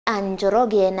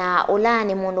Njoroge na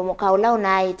ulani mundumuka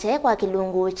unaite kwa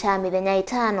kilungu cha mithenya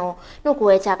itano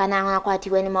nukuweta kana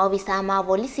akwatiwe ni maovisaa ma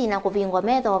volisi na kuvingwa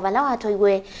metho vala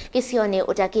watwaiwe kisioni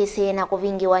utakisi na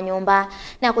kuvingiwa nyumba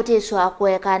na kutiswa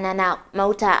kuekana na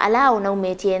mauta ala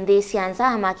unaumite nthi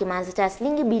sianza kimanza cha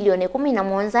silingi bilioni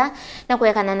 11 na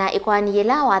kuekana na ikoani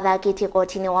yela wathakiti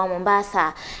kotini wa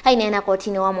Mombasa. Hainena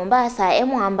kotini wa Mombasa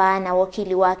emwamba na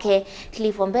wakili wake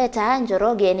Cliff Ombeta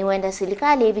Njoroge ni wenda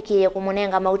serikali ibikie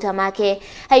kumunenga mauta make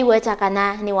haiweta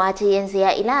kana ni wate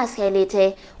yenzia ila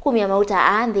asiailete kumia mauta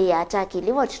aanthi ya ataki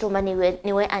livo chitumba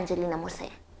niwe Angelina Mose.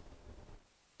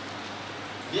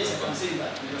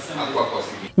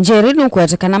 Njeri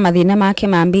nukuweta mathina make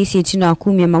mambisi itino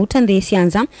akumia mauta nthi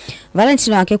sianza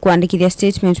Valentino wake kuandikithia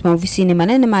statement maovisini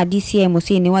manene ma DCI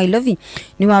musini wa Ilovi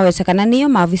ni waweta niyo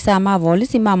maovisaa ma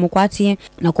volisi ma mukwatie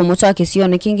na kumutoa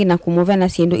kisioni kingi na kumuvena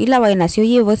siendo ila wae sio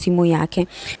yevo simu yake.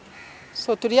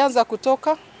 So tulianza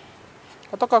kutoka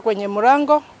kwenye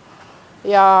mlango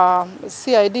ya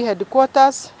CID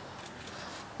headquarters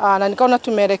na nikaona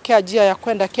tumeelekea njia ya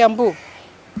kwenda Kiambu.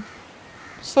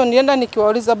 So nienda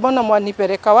nikiwauliza bona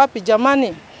mwanipeleka wapi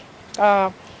jamani?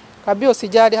 Kabia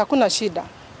usijali hakuna shida.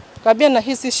 Kabia na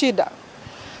hisi shida.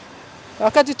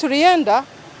 Wakati tulienda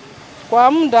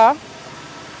kwa muda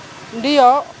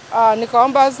ndio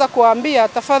nikaomba za kuambia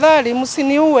tafadhali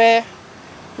msiniue.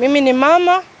 Mimi ni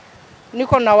mama,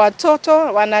 niko na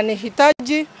watoto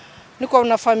wananihitaji, niko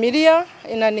na familia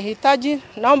inanihitaji,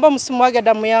 naomba msimwage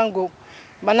damu yangu.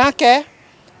 Manake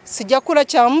sijakula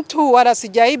cha mtu wala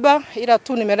sijaiba, ila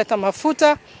tu nimeleta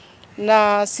mafuta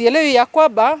na sielewi ya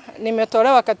kwamba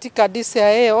nimetolewa katika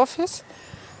DCI office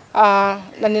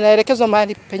na ninaelekezwa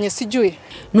mahali penye sijui.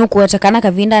 Nukuweta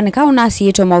kavinda nikauna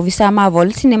asiitwa maovisaa ma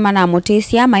volisi ni mana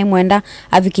mutisia maimwenda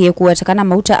avikie kuweta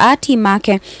mauta ati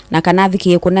make na kana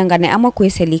avikie kunengane amwe kwe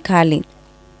serikali.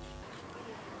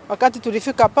 Wakati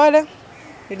tulifika pale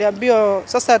niliambiwa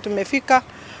sasa tumefika,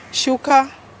 shuka,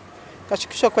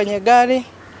 kashukishwa kwenye gari,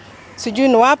 sijui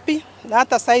ni wapi na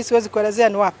hata sasa siwezi kuelezea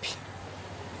ni wapi.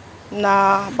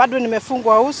 Na bado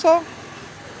nimefungwa uso,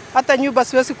 hata nyumba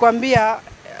siwezi kuambia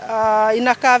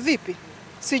inakaa vipi,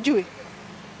 sijui.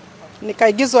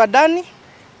 Nikaigizwa ndani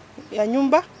ya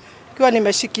nyumba, kiwa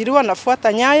nimeshikiliwa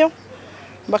nafuata nyayo,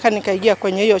 mpaka nikaingia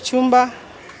kwenye hiyo chumba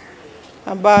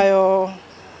ambayo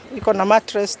iko na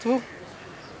mattress tu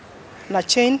na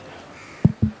chain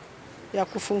ya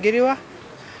kufungiliwa,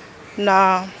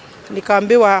 na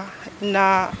nikaambiwa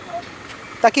na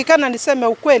takikana niseme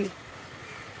ukweli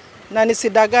na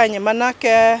nisidanganye,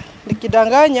 manake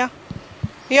nikidanganya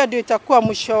hiyo ndio itakuwa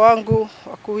mwisho wangu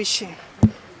wa kuishi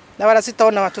na wala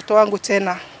sitaona watoto wangu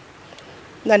tena.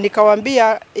 Na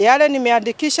nikawaambia yale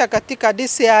nimeandikisha katika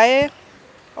DCI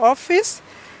office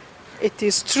it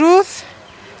is truth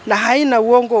na haina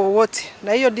uongo wowote,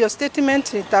 na hiyo ndio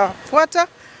statement nitafuata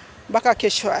mpaka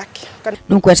kesho yake.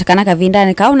 Nukuweta kavinda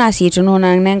nikauna asiitunu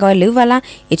na nenga wale vala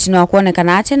itino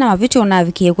kuonekana ate na mavitu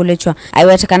unavikie kulechwa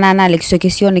aiweta na Alex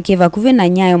kisioni kiva kuvina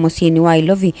nyayo musini wa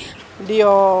Ilovi.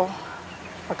 Ndio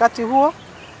wakati huo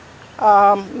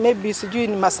maybe sijui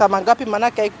ni masaa mangapi,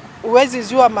 manake uwezi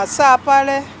jua masaa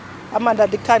pale ama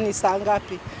ndadikani saa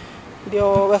ngapi.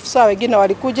 Ndio wafisa wengine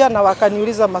walikuja na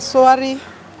wakaniuliza maswali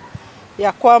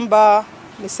ya kwamba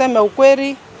niseme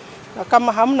ukweli, na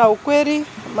kama hamna ukweli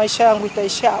maisha yangu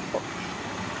itaisha hapo.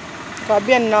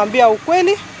 Kabia ninaambia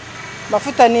ukweli,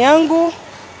 mafuta ni yangu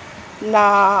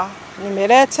na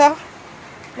nimeleta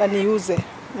na niuze,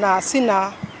 na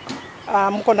sina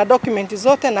mko na document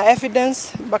zote na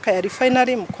evidence mpaka ya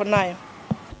refinery mko nayo.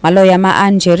 Maloya ma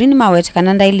Angelina maweta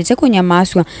ndailite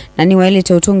kunyamaswa na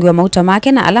niwailite utungi wa mauta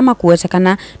make na alama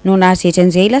kuweta nuna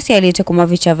asitenze ila sialite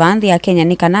kumavicha vandhi ya Kenya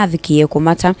nikana avikie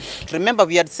kumata. Remember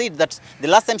we had said that the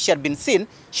last time she had been seen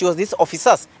she was these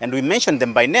officers and we mentioned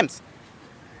them by names.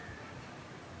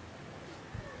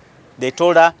 They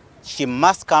told her she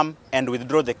must come and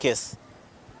withdraw the case.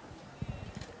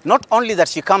 Not only that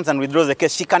she comes and withdraws the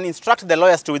case, she can instruct the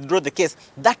lawyers to withdraw the case.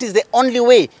 That is the only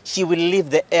way she will leave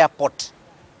the airport.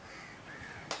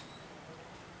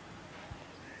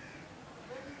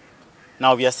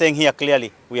 Now we are saying here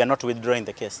clearly, we are not withdrawing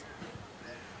the case.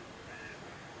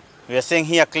 We are saying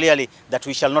here clearly that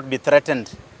we shall not be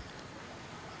threatened.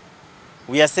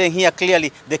 We are saying here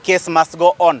clearly the case must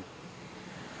go on.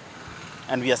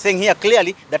 And we are saying here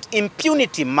clearly that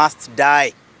impunity must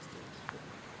die.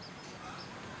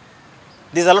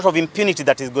 There's a lot of impunity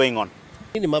that is going on.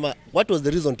 Mama, what was the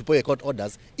reason to pay court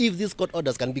orders if these court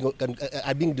orders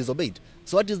are being disobeyed?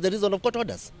 So what is the reason of court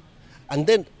orders? And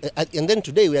then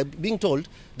today we are being told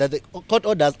that the court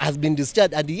orders has been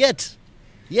discharged, and yet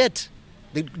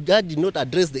the judge did not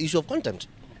address the issue of contempt.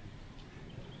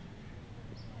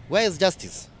 Where is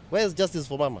justice? Where is justice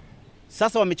for mama?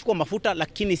 Sasa wamechukua mafuta,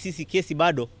 lakini sisi kesi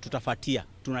bado tutafuatia.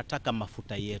 Tunataka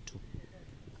mafuta yetu.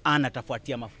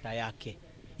 Anatafuatia mafuta yake.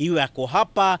 Iwe yako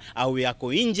hapa, au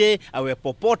yako nje, au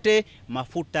popote,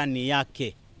 mafuta ni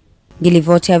yake.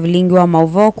 Gilivote ya vilingi wa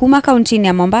mauvo kuma kauntini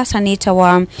ya Mombasa, nita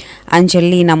wa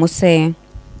Angelina Muse.